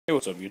Hey,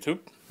 what's up, YouTube?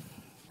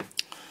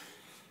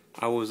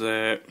 I was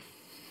at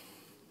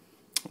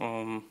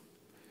Walmart,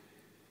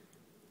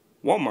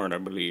 I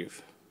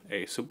believe,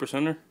 a super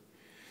center,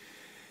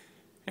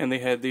 and they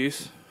had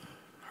these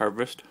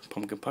Harvest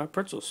pumpkin pie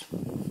pretzels.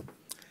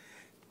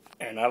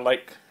 And I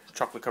like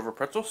chocolate covered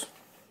pretzels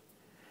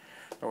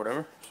or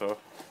whatever, so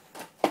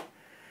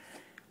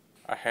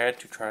I had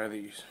to try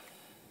these.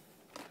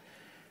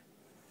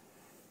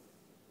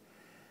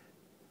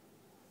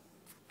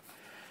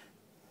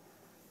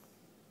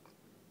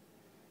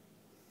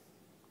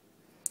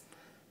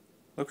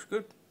 Looks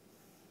good.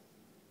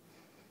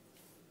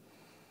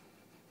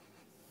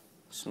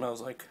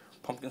 Smells like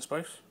pumpkin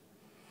spice.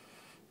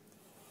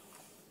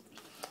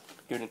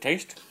 Give it a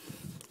taste.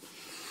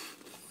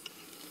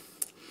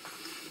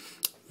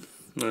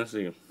 Let's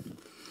see.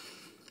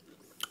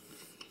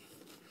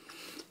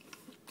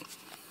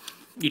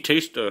 You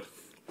taste the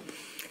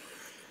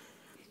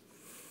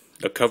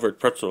covered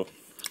pretzel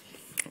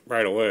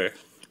right away,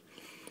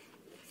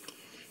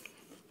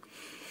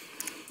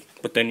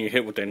 but then you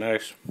hit with a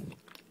nice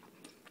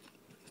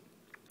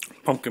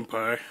pumpkin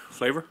pie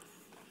flavor.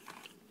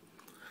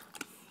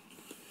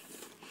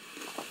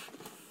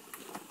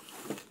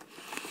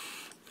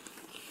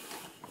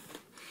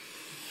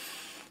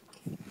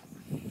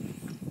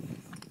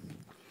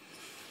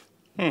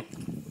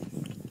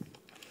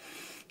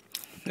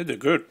 They did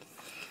good.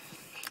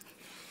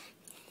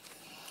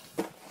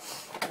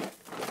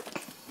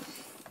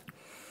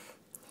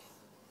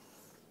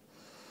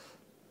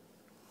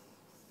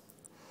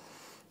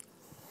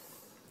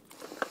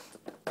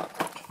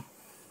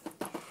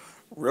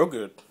 Real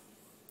good.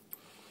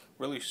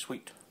 Really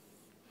sweet.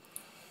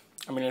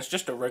 I mean, it's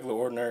just a regular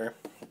ordinary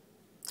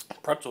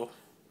pretzel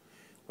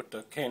with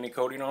the candy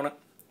coating on it,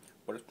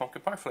 but it's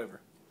pumpkin pie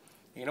flavor.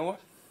 You know what?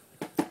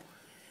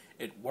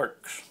 It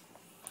works.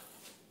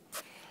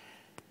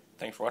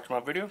 Thanks for watching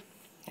my video.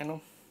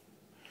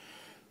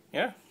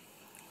 Yeah,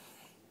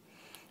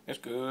 it's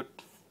good.